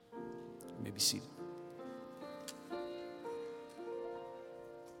You may be seated.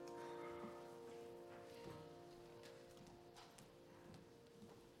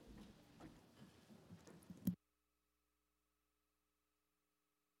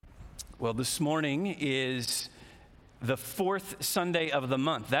 Well, this morning is the fourth Sunday of the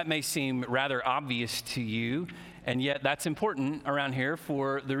month. That may seem rather obvious to you, and yet that's important around here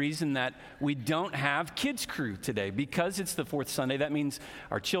for the reason that we don't have Kids Crew today. Because it's the fourth Sunday, that means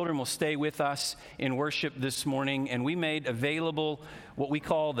our children will stay with us in worship this morning, and we made available what we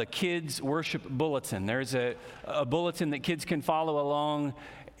call the Kids Worship Bulletin. There's a bulletin that kids can follow along.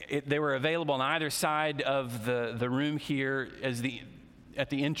 They were available on either side of the room here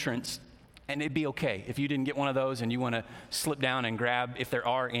at the entrance. And it'd be okay if you didn't get one of those and you want to slip down and grab, if there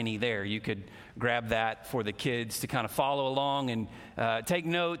are any there, you could grab that for the kids to kind of follow along and take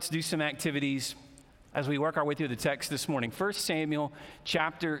notes, do some activities as we work our way through the text this morning. 1 Samuel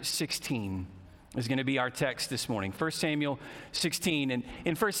chapter 16 is going to be our text this morning. 1 Samuel 16. And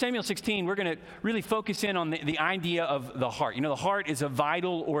in 1 Samuel 16, we're going to really focus in on the idea of the heart. You know, the heart is a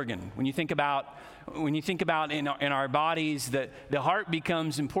vital organ. When you think about in our bodies, that the heart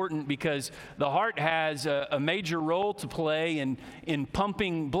becomes important because the heart has a major role to play in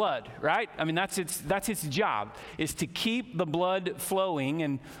pumping blood, right? I mean, that's its job, is to keep the blood flowing.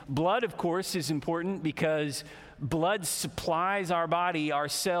 And blood, of course, is important because blood supplies our body, our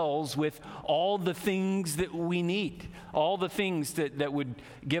cells, with all the things that we need, all the things that would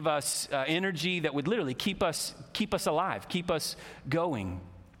give us energy, that would literally keep us alive, keep us going.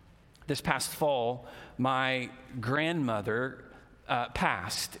 This past fall, my grandmother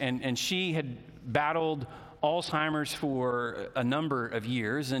passed, and she had battled Alzheimer's for a number of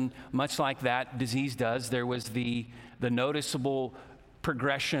years, and much like that disease does, there was the noticeable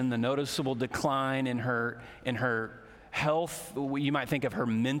progression, the noticeable decline in her health. You might think of her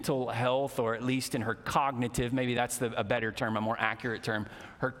mental health, or at least in her cognitive, maybe that's a better term, a more accurate term,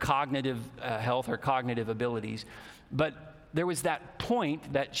 her cognitive health, her cognitive abilities. But there was that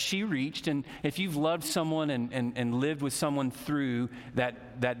point that she reached, and if you've loved someone and lived with someone through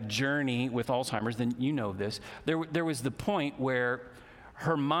that journey with Alzheimer's, then you know this. There was the point where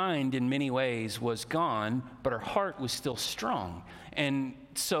her mind in many ways was gone, but her heart was still strong. And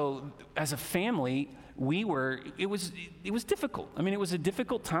so as a family, it was difficult. I mean, it was a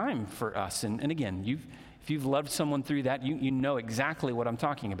difficult time for us. And again, if you've loved someone through that, you know exactly what I'm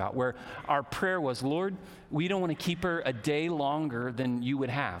talking about, where our prayer was, Lord, we don't want to keep her a day longer than you would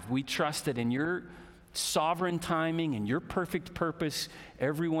have. We trust that in your sovereign timing and your perfect purpose,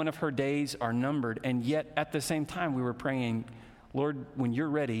 every one of her days are numbered. And yet at the same time, we were praying, Lord, when you're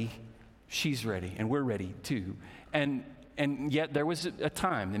ready, she's ready, and we're ready too. And yet there was a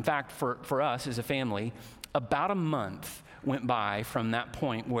time, in fact, for us as a family, about a month went by from that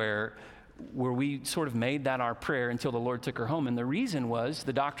point where we sort of made that our prayer until the Lord took her home. And the reason was,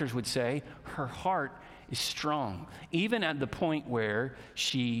 the doctors would say, her heart is strong. Even at the point where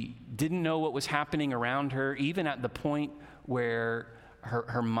she didn't know what was happening around her, even at the point where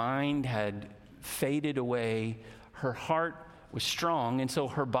her mind had faded away, her heart was strong. And so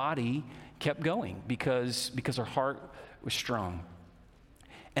her body kept going because her heart was strong.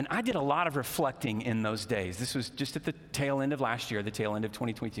 And I did a lot of reflecting in those days. This was just at the tail end of last year, the tail end of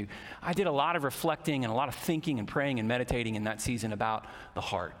 2022. I did a lot of reflecting and a lot of thinking and praying and meditating in that season about the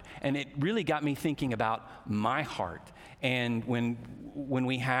heart. And it really got me thinking about my heart. And when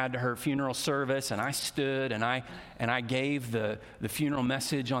we had her funeral service, and I stood and I gave the funeral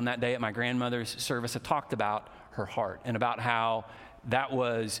message on that day at my grandmother's service, I talked about her heart and about how that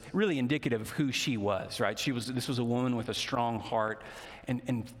was really indicative of who she was, right? This was a woman with a strong heart.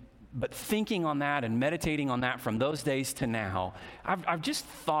 But thinking on that and meditating on that from those days to now, I've just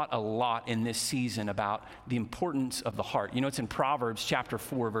thought a lot in this season about the importance of the heart. You know, it's in Proverbs chapter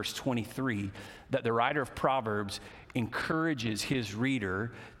 4, verse 23, that the writer of Proverbs encourages his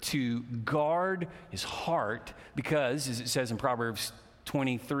reader to guard his heart because, as it says in Proverbs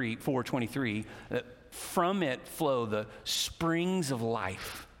 4:23, that from it flow the springs of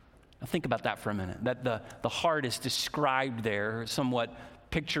life. Now think about that for a minute, that the heart is described there somewhat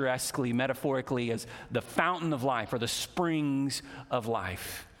picturesquely, metaphorically, as the fountain of life or the springs of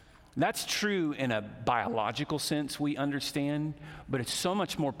life. That's true in a biological sense, we understand, but it's so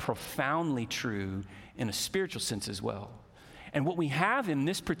much more profoundly true in a spiritual sense as well. And what we have in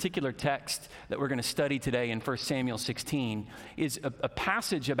this particular text that we're going to study today in 1 Samuel 16 is a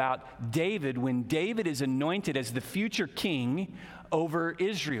passage about David, when David is anointed as the future king over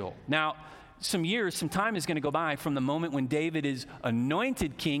Israel. Now, some years, some time is going to go by from the moment when David is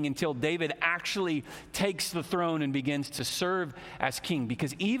anointed king until David actually takes the throne and begins to serve as king.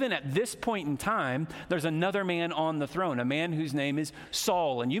 Because even at this point in time, there's another man on the throne, a man whose name is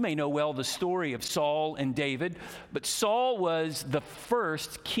Saul. And you may know well the story of Saul and David, but Saul was the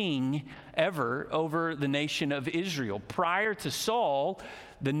first king ever over the nation of Israel. Prior to Saul,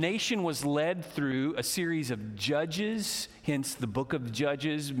 the nation was led through a series of judges, hence the book of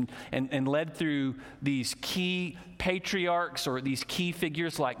Judges, and led through these key patriarchs or these key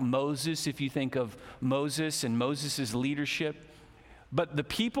figures like Moses, if you think of Moses and Moses' leadership. But the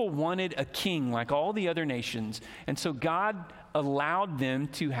people wanted a king like all the other nations, and so God allowed them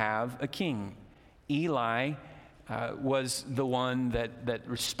to have a king. Eli was the one that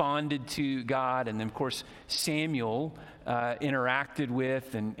responded to God, and then of course Samuel interacted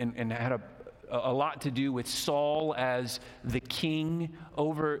with and had a lot to do with Saul as the king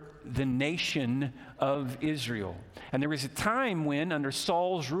over the nation of Israel. And there was a time when, under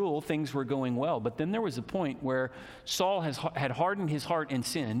Saul's rule, things were going well. But then there was a point where Saul had hardened his heart in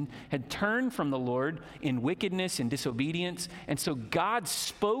sin, had turned from the Lord in wickedness and disobedience. And so God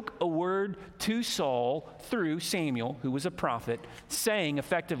spoke a word to Saul through Samuel, who was a prophet, saying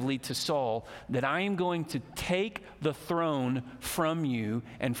effectively to Saul that I am going to take the throne from you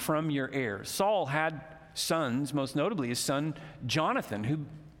and from your heirs. Saul had sons, most notably his son Jonathan, who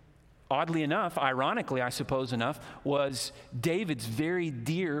oddly enough, ironically, I suppose enough, was David's very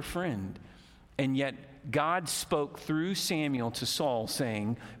dear friend. And yet God spoke through Samuel to Saul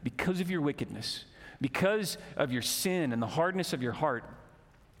saying, because of your wickedness, because of your sin and the hardness of your heart,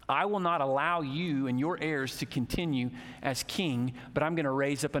 I will not allow you and your heirs to continue as king, but I'm going to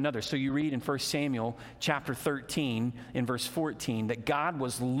raise up another. So you read in 1 Samuel chapter 13 in verse 14 that God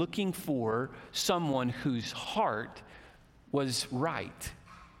was looking for someone whose heart was right.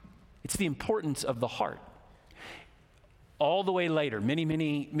 It's the importance of the heart. All the way later, many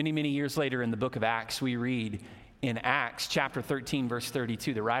years later in the book of Acts, we read in Acts chapter 13, verse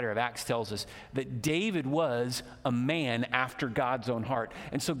 32, the writer of Acts tells us that David was a man after God's own heart.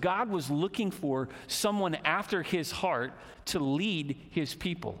 And so God was looking for someone after his heart to lead his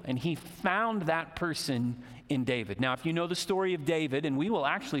people. And he found that person in David. Now, if you know the story of David, and we will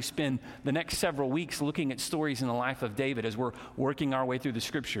actually spend the next several weeks looking at stories in the life of David as we're working our way through the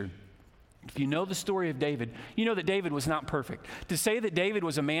scripture. If you know the story of David, you know that David was not perfect. To say that David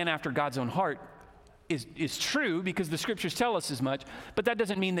was a man after God's own heart is true because the scriptures tell us as much, but that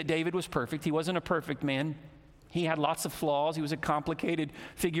doesn't mean that David was perfect. He wasn't a perfect man. He had lots of flaws. He was a complicated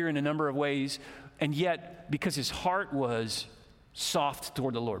figure in a number of ways, and yet because his heart was soft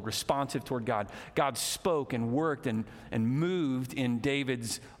toward the Lord, responsive toward God, God spoke and worked and moved in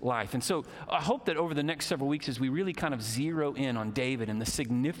David's life. And so I hope that over the next several weeks as we really kind of zero in on David and the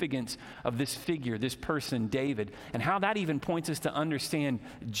significance of this figure, this person, David, and how that even points us to understand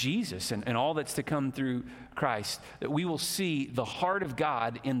Jesus and all that's to come through Christ, that we will see the heart of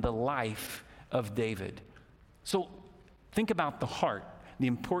God in the life of David. So think about the heart, the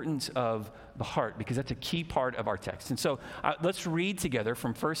importance of the heart, because that's a key part of our text. And so let's read together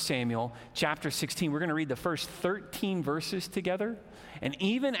from 1 Samuel chapter 16. We're going to read the first 13 verses together. And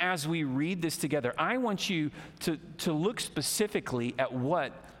even as we read this together, I want you to look specifically at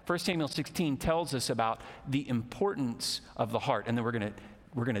what 1 Samuel 16 tells us about the importance of the heart. And then we're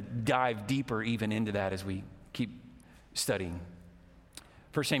going to dive deeper even into that as we keep studying.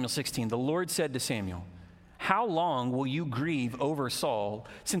 1 Samuel 16, the Lord said to Samuel, how long will you grieve over Saul,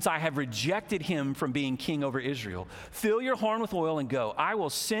 since I have rejected him from being king over Israel? Fill your horn with oil and go. I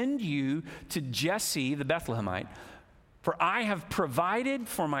will send you to Jesse the Bethlehemite, for I have provided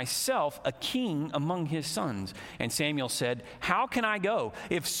for myself a king among his sons. And Samuel said, how can I go?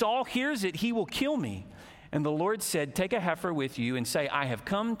 If Saul hears it, he will kill me. And the Lord said, take a heifer with you and say, I have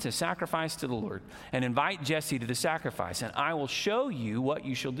come to sacrifice to the Lord. And invite Jesse to the sacrifice, and I will show you what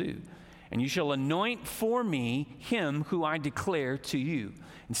you shall do. And you shall anoint for me him who I declare to you.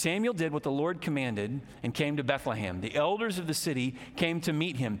 And Samuel did what the Lord commanded and came to Bethlehem. The elders of the city came to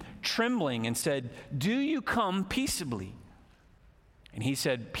meet him, trembling, and said, do you come peaceably? And he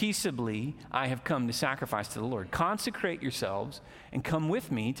said, peaceably I have come to sacrifice to the Lord. Consecrate yourselves and come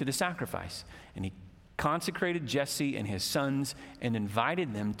with me to the sacrifice. And he consecrated Jesse and his sons and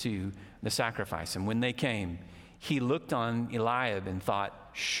invited them to the sacrifice. And when they came, he looked on Eliab and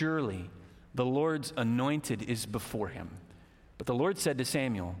thought, surely the Lord's anointed is before him. But the Lord said to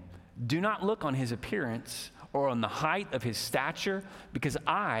Samuel, do not look on his appearance or on the height of his stature, because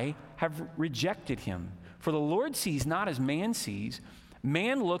I have rejected him. For the Lord sees not as man sees.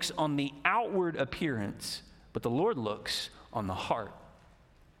 Man looks on the outward appearance, but the Lord looks on the heart.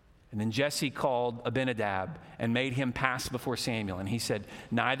 And then Jesse called Abinadab and made him pass before Samuel. And he said,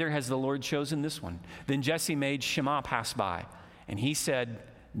 neither has the Lord chosen this one. Then Jesse made Shammah pass by. And he said,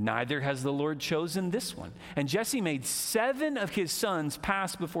 neither has the Lord chosen this one. And Jesse made 7 of his sons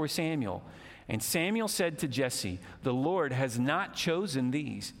pass before Samuel. And Samuel said to Jesse, the Lord has not chosen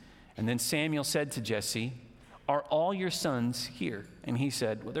these. And then Samuel said to Jesse, are all your sons here? And he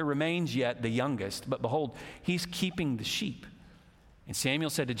said, well, there remains yet the youngest, but behold, he's keeping the sheep. And Samuel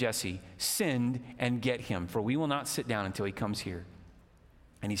said to Jesse, send and get him, for we will not sit down until he comes here.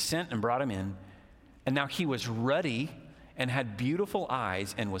 And he sent and brought him in. And now he was ruddy and had beautiful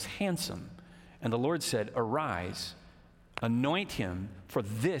eyes and was handsome. And the Lord said, arise, anoint him, for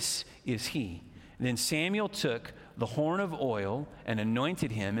this is he. And then Samuel took the horn of oil and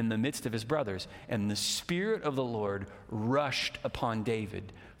anointed him in the midst of his brothers. And the Spirit of the Lord rushed upon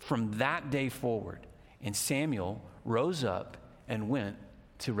David from that day forward. And Samuel rose up and went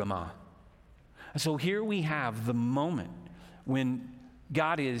to Ramah. So here we have the moment when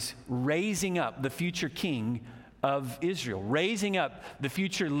God is raising up the future king of Israel, raising up the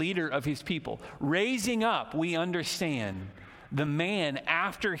future leader of his people, raising up, we understand, the man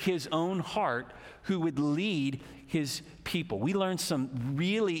after his own heart who would lead his people. We learn some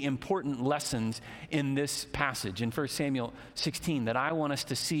really important lessons in this passage in 1 Samuel 16 that I want us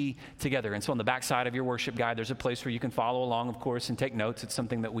to see together. And so on the back side of your worship guide, there's a place where you can follow along, of course, and take notes. It's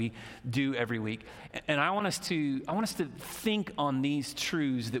something that we do every week. And I want us to think on these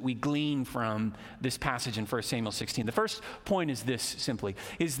truths that we glean from this passage in 1 Samuel 16. The first point is this simply,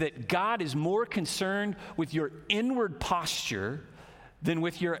 is that God is more concerned with your inward posture than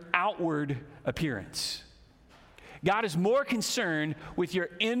with your outward appearance. God is more concerned with your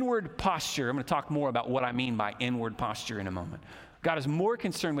inward posture. I'm going to talk more about what I mean by inward posture in a moment. God is more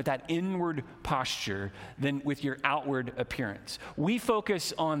concerned with that inward posture than with your outward appearance. We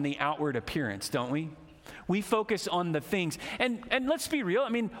focus on the outward appearance, don't we? We focus on the things. And let's be real. I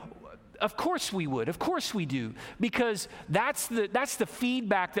mean, of course we would. Of course we do. Because that's the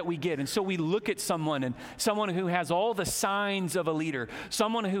feedback that we get. And so we look at someone who has all the signs of a leader,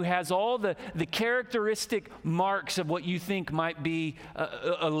 someone who has all the characteristic marks of what you think might be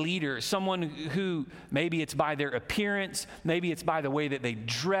a leader, someone who maybe it's by their appearance, maybe it's by the way that they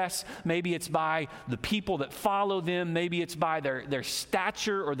dress, maybe it's by the people that follow them, maybe it's by their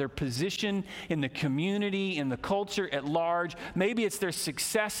stature or their position in the community, in the culture at large, maybe it's their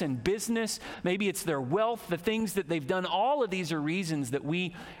success in business. Maybe it's their wealth, the things that they've done. All of these are reasons that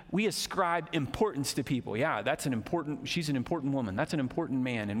we ascribe importance to people. Yeah, she's an important woman. That's an important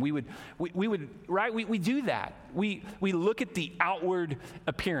man. And we do that. We look at the outward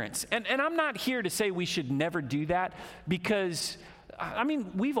appearance. And I'm not here to say we should never do that because I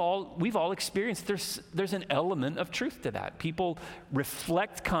mean, we've all experienced there's an element of truth to that. People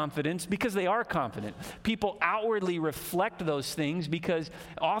reflect confidence because they are confident. People outwardly reflect those things because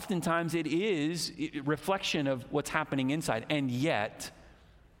oftentimes it is a reflection of what's happening inside. And yet,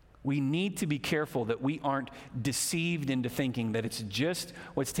 we need to be careful that we aren't deceived into thinking that it's just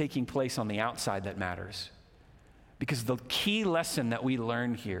what's taking place on the outside that matters. Because the key lesson that we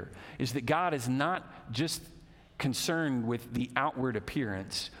learn here is that God is not just concerned with the outward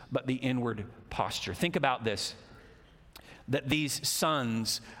appearance, but the inward posture. Think about this, that these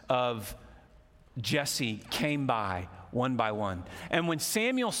sons of Jesse came by one. And when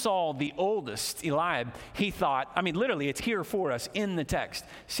Samuel saw the oldest, Eliab, he thought, I mean, literally, it's here for us in the text.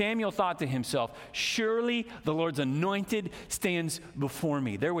 Samuel thought to himself, surely the Lord's anointed stands before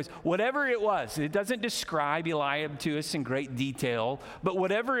me. There was, whatever it was, it doesn't describe Eliab to us in great detail, but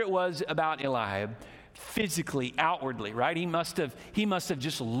whatever it was about Eliab, physically, outwardly, right? He must have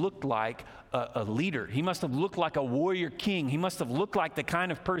just looked like a leader. He must have looked like a warrior king. He must have looked like the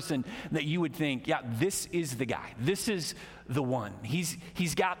kind of person that you would think, yeah, this is the guy. This is the one.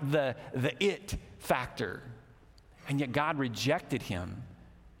 He's got the it factor. And yet God rejected him.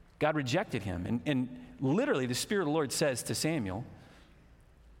 God rejected him. And literally the Spirit of the Lord says to Samuel,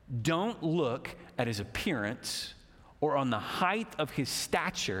 don't look at his appearance or on the height of his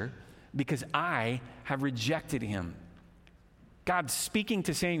stature, because I have rejected him. God's speaking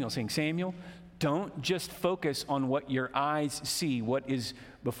to Samuel, saying, Samuel, don't just focus on what your eyes see, what is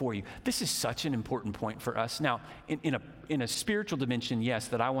before you. This is such an important point for us. Now, in a spiritual dimension, yes,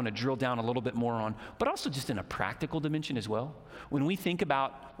 that I want to drill down a little bit more on, but also just in a practical dimension as well. When we think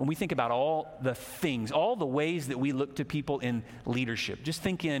about all the things, all the ways that we look to people in leadership, just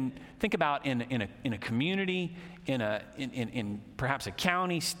think about in a community, in perhaps a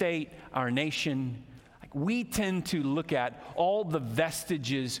county, state, our nation. We tend to look at all the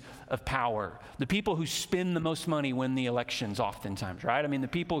vestiges of power. The people who spend the most money win the elections oftentimes, right? I mean, the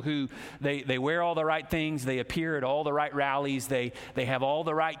people who, they wear all the right things, they appear at all the right rallies, they have all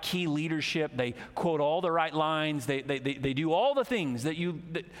the right key leadership, they quote all the right lines, they do all the things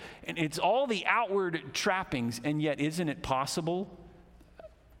and it's all the outward trappings, and yet isn't it possible?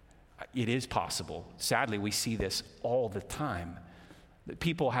 It is possible. Sadly, we see this all the time. That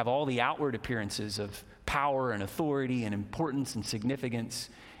people have all the outward appearances of power and authority and importance and significance,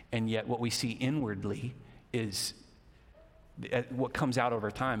 and yet what we see inwardly is what comes out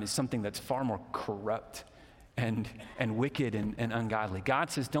over time is something that's far more corrupt and wicked and ungodly. God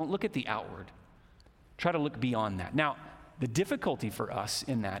says, don't look at the outward. Try to look beyond that. Now, the difficulty for us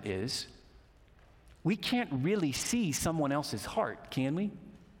in that is we can't really see someone else's heart, can we?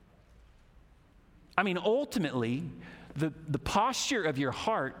 I mean, ultimately, the posture of your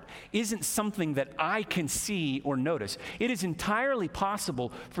heart isn't something that I can see or notice. It is entirely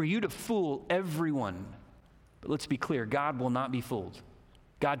possible for you to fool everyone. But let's be clear, God will not be fooled.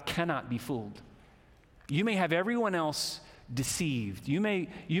 God cannot be fooled. You may have everyone else deceived. You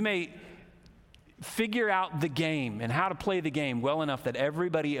may figure out the game and how to play the game well enough that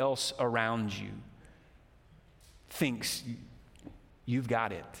everybody else around you thinks you've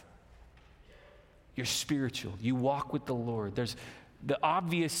got it. You're spiritual. You walk with the Lord. There's the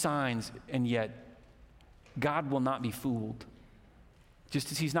obvious signs, and yet God will not be fooled. Just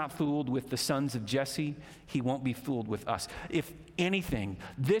as he's not fooled with the sons of Jesse, he won't be fooled with us. If anything,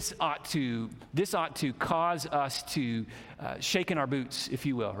 this ought to cause us to shake in our boots, if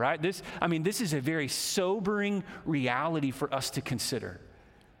you will, right? This is a very sobering reality for us to consider.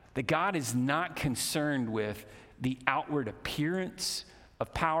 That God is not concerned with the outward appearance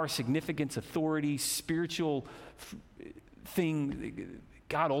of power, significance, authority, spiritual thing.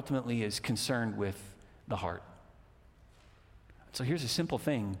 God ultimately is concerned with the heart. So here's a simple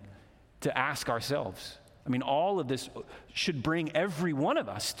thing to ask ourselves. I mean, all of this should bring every one of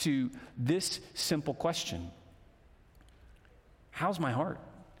us to this simple question. How's my heart?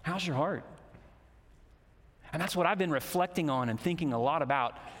 How's your heart? And that's what I've been reflecting on and thinking a lot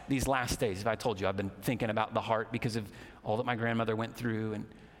about these last days. If I told you, I've been thinking about the heart because of all that my grandmother went through. And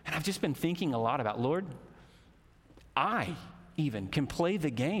I've just been thinking a lot about, Lord, I even can play the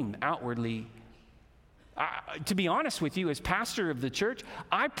game outwardly. To be honest with you, as pastor of the church,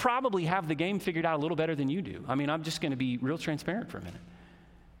 I probably have the game figured out a little better than you do. I mean, I'm just going to be real transparent for a minute.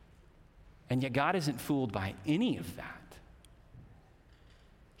 And yet God isn't fooled by any of that.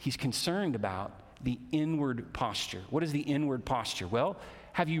 He's concerned about the inward posture. What is the inward posture? Well,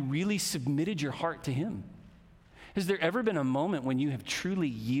 have you really submitted your heart to him? Has there ever been a moment when you have truly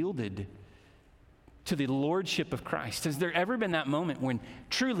yielded to the lordship of Christ? Has there ever been that moment when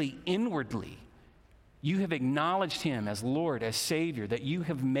truly inwardly you have acknowledged him as Lord, as Savior, that you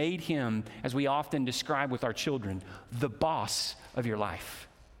have made him, as we often describe with our children, the boss of your life?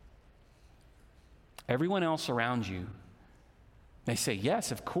 Everyone else around you may say,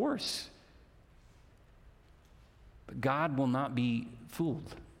 yes, of course. But God will not be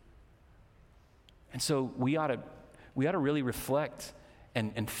fooled. And so we ought to really reflect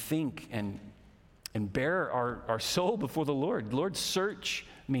and think and bear our soul before the Lord. Lord, search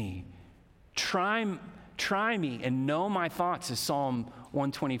me. Try me and know my thoughts, as Psalm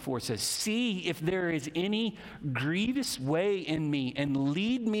 124 says. See if there is any grievous way in me, and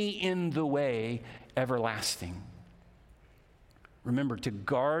lead me in the way everlasting. Remember to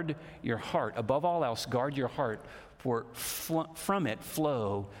guard your heart. Above all else, guard your heart, for from it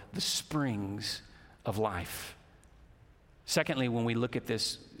flow the springs of life. Secondly, when we look at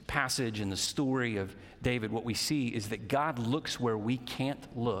this passage and the story of David, what we see is that God looks where we can't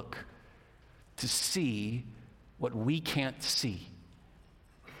look to see what we can't see.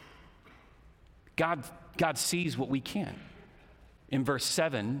 God sees what we can't. In verse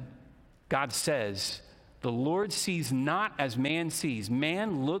 7, God says, the Lord sees not as man sees.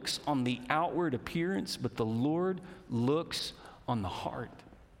 Man looks on the outward appearance, but the Lord looks on the heart.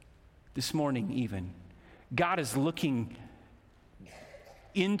 This morning even, God is looking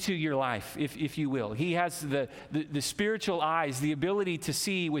into your life, if you will. He has the spiritual eyes, the ability to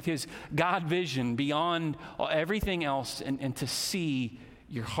see with his God vision beyond everything else and to see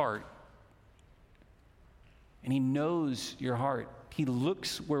your heart. And he knows your heart. He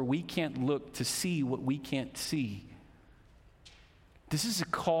looks where we can't look to see what we can't see. This is a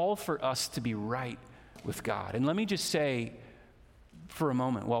call for us to be right with God. And let me just say for a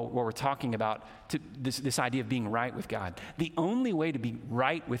moment while we're talking about this idea of being right with God. The only way to be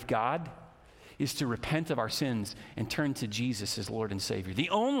right with God is to repent of our sins and turn to Jesus as Lord and Savior. The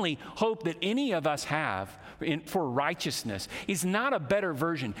only hope that any of us have for righteousness is not a better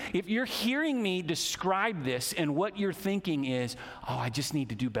version. If you're hearing me describe this and what you're thinking is, oh, I just need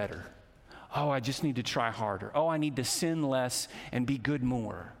to do better. Oh, I just need to try harder. Oh, I need to sin less and be good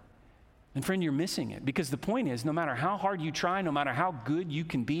more. And friend, you're missing it, because the point is, no matter how hard you try, no matter how good you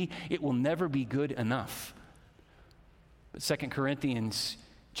can be, it will never be good enough. But 2 Corinthians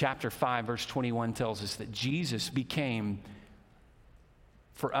chapter 5, verse 21 tells us that Jesus became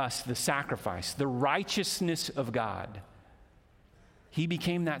for us the sacrifice, the righteousness of God. He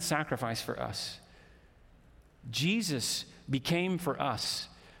became that sacrifice for us. Jesus became for us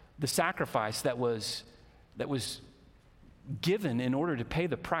the sacrifice that was given in order to pay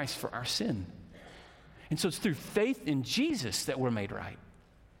the price for our sin. And so it's through faith in Jesus that we're made right.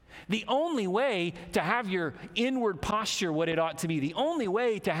 The only way to have your inward posture what it ought to be, the only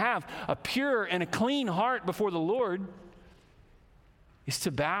way to have a pure and a clean heart before the Lord is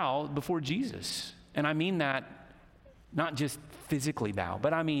to bow before Jesus. And I mean that not just physically bow,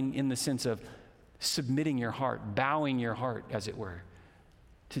 but I mean in the sense of submitting your heart, bowing your heart, as it were,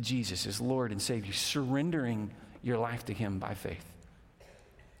 to Jesus as Lord and Savior, surrendering your life to Him by faith.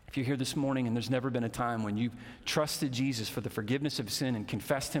 If you're here this morning and there's never been a time when you've trusted Jesus for the forgiveness of sin and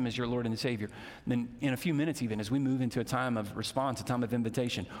confessed Him as your Lord and Savior, then in a few minutes even, as we move into a time of response, a time of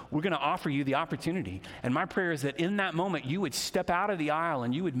invitation, we're going to offer you the opportunity. And my prayer is that in that moment, you would step out of the aisle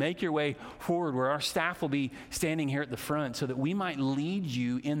and you would make your way forward, where our staff will be standing here at the front, so that we might lead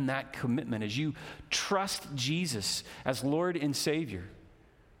you in that commitment as you trust Jesus as Lord and Savior.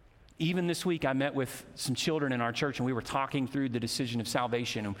 Even this week, I met with some children in our church, and we were talking through the decision of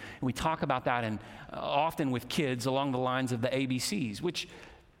salvation. And we talk about that, and often with kids along the lines of the ABCs, which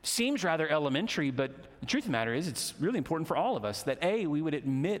seems rather elementary, but the truth of the matter is it's really important for all of us that A, we would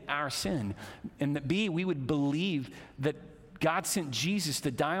admit our sin, and that B, we would believe that God sent Jesus to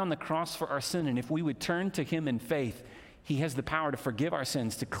die on the cross for our sin. And if we would turn to Him in faith, He has the power to forgive our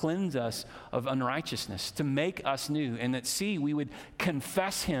sins, to cleanse us of unrighteousness, to make us new. And that C, we would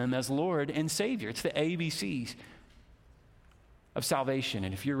confess Him as Lord and Savior. It's the ABCs of salvation.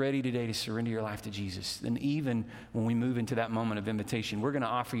 And if you're ready today to surrender your life to Jesus, then even when we move into that moment of invitation, we're going to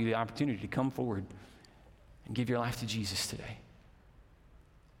offer you the opportunity to come forward and give your life to Jesus today,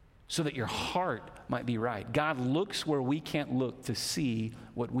 so that your heart might be right. God looks where we can't look to see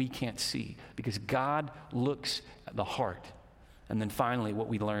what we can't see, because God looks at the heart. And then finally, what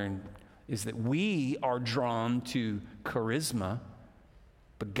we learn is that we are drawn to charisma,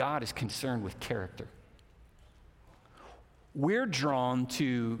 but God is concerned with character. We're drawn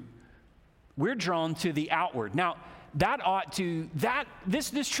to the outward. Now,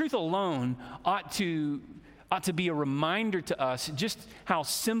 this truth alone ought to be a reminder to us just how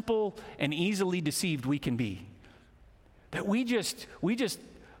simple and easily deceived we can be. That we just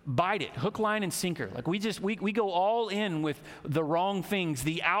bite it, hook, line, and sinker. Like we go all in with the wrong things,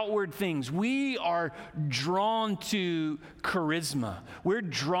 the outward things. We are drawn to charisma. We're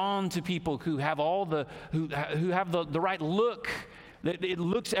drawn to people who have who have the right look.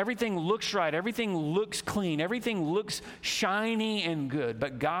 Everything looks right, everything looks clean, everything looks shiny and good.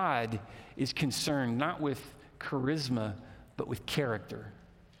 But God is concerned not with charisma, but with character.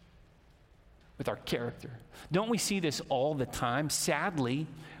 With our character. Don't we see this all the time? Sadly,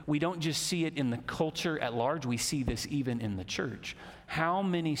 we don't just see it in the culture at large, we see this even in the church. How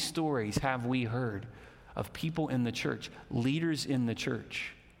many stories have we heard of people in the church, leaders in the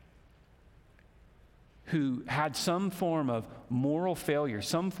church, who had some form of moral failure,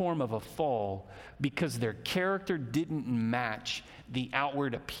 some form of a fall, because their character didn't match the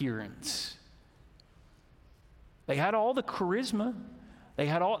outward appearance? They had all the charisma, they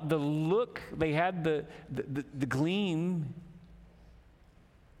had all the look, they had the gleam,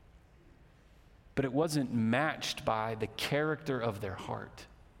 but it wasn't matched by the character of their heart.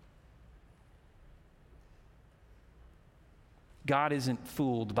 God isn't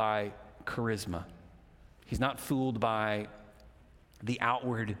fooled by charisma. He's not fooled by the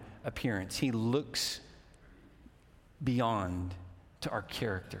outward appearance. He looks beyond to our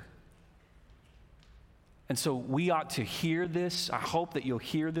character. And so we ought to hear this. I hope that you'll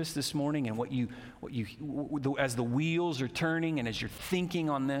hear this morning, and as the wheels are turning and as you're thinking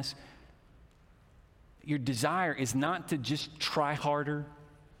on this, your desire is not to just try harder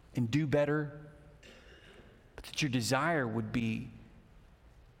and do better, but that your desire would be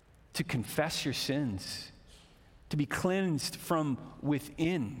to confess your sins, to be cleansed from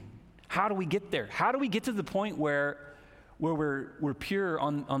within. How do we get there? How do we get to the point where we're pure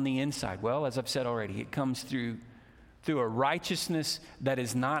on the inside? Well, as I've said already, it comes through a righteousness that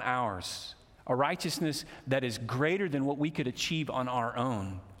is not ours, a righteousness that is greater than what we could achieve on our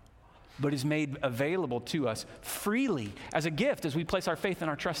own, but is made available to us freely as a gift as we place our faith and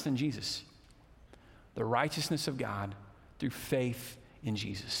our trust in Jesus. The righteousness of God through faith in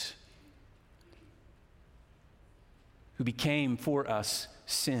Jesus, who became for us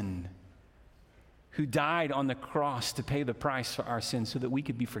sin, who died on the cross to pay the price for our sins so that we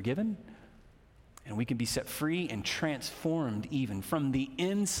could be forgiven and we can be set free and transformed even from the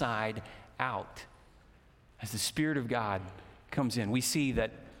inside out as the Spirit of God comes in. We see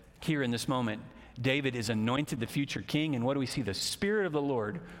that here in this moment, David is anointed the future king, and what do we see? The Spirit of the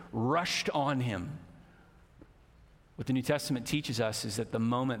Lord rushed on him. What the New Testament teaches us is that the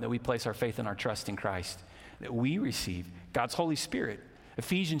moment that we place our faith and our trust in Christ, that we receive God's Holy Spirit.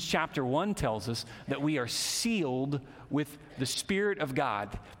 Ephesians chapter 1 tells us that we are sealed with the Spirit of God,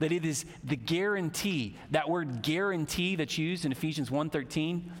 that it is the guarantee. That word guarantee that's used in Ephesians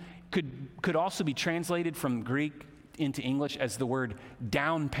 1:13 could also be translated from Greek into English as the word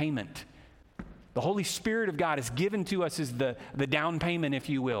down payment. The Holy Spirit of God is given to us as the down payment, if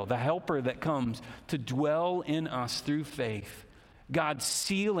you will, the helper that comes to dwell in us through faith. God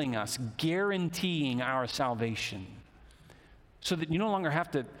sealing us, guaranteeing our salvation, so that you no longer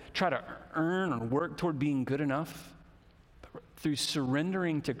have to try to earn or work toward being good enough. But through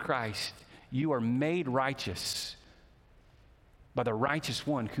surrendering to Christ, you are made righteous by the righteous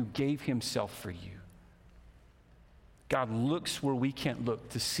one who gave himself for you. God looks where we can't look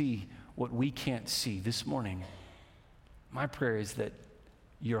to see what we can't see. This morning, my prayer is that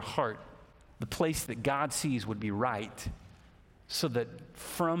your heart, the place that God sees, would be right, so that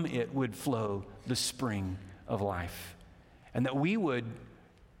from it would flow the spring of life. And that we would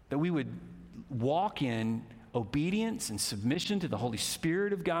walk in obedience and submission to the Holy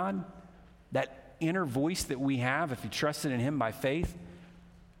Spirit of God, that inner voice that we have if you trusted in him by faith,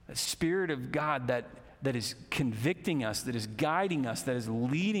 that Spirit of God that is convicting us, that is guiding us, that is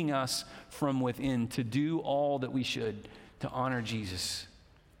leading us from within to do all that we should to honor Jesus.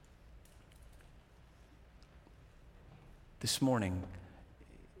 This morning,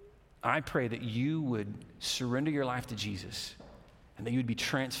 I pray that you would surrender your life to Jesus and that you would be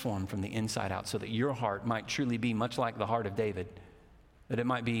transformed from the inside out so that your heart might truly be much like the heart of David, that it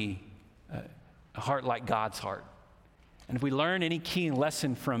might be a heart like God's heart. And if we learn any key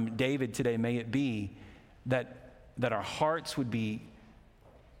lesson from David today, may it be that our hearts would be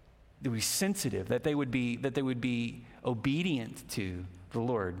sensitive, that they would be obedient to the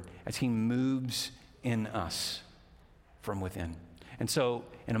Lord as he moves in us from within. And so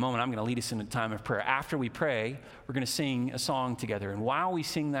in a moment, I'm going to lead us in a time of prayer. After we pray, we're going to sing a song together. And while we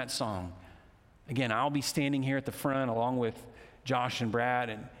sing that song, again, I'll be standing here at the front along with Josh and Brad,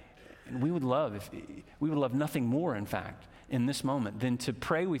 and we would love nothing more, in fact, in this moment than to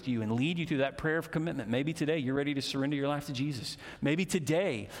pray with you and lead you through that prayer of commitment. Maybe today you're ready to surrender your life to Jesus. Maybe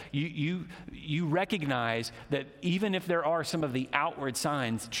today you recognize that even if there are some of the outward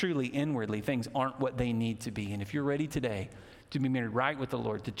signs, truly inwardly things aren't what they need to be. And if you're ready today to be made right with the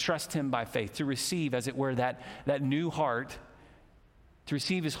Lord, to trust him by faith, to receive, as it were, that new heart, to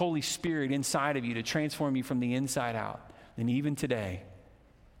receive his Holy Spirit inside of you, to transform you from the inside out, then even today,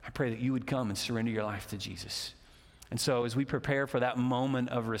 I pray that you would come and surrender your life to Jesus. And so as we prepare for that moment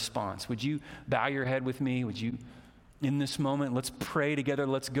of response, would you bow your head with me? Would you, in this moment, let's pray together.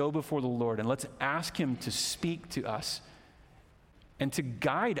 Let's go before the Lord and let's ask him to speak to us and to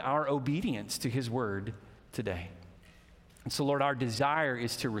guide our obedience to his word today. And so, Lord, our desire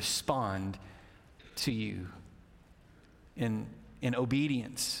is to respond to you in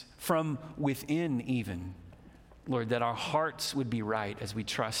obedience from within even. Lord, that our hearts would be right as we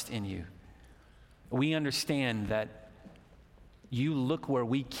trust in you. We understand that you look where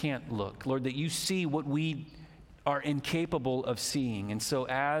we can't look. Lord, that you see what we are incapable of seeing. And so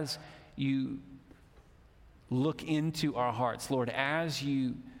as you look into our hearts, Lord, as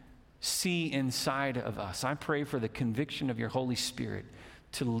you see inside of us, I pray for the conviction of your Holy Spirit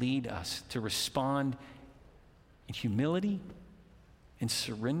to lead us to respond in humility and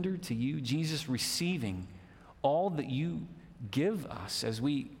surrender to you, Jesus, receiving all that you give us as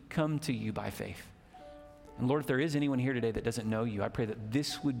we come to you by faith. And Lord, if there is anyone here today that doesn't know you, I pray that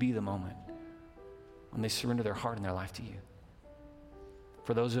this would be the moment when they surrender their heart and their life to you.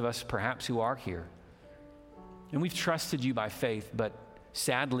 For those of us perhaps who are here, and we've trusted you by faith, but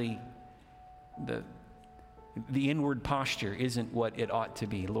sadly, the inward posture isn't what it ought to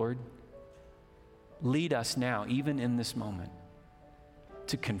be. Lord, lead us now, even in this moment,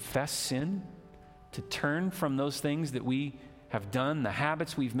 to confess sin, to turn from those things that we have done, the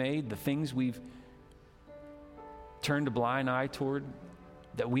habits we've made, the things we've turned a blind eye toward,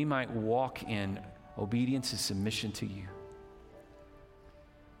 that we might walk in obedience and submission to you.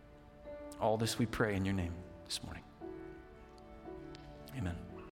 All this we pray in your name this morning. Amen.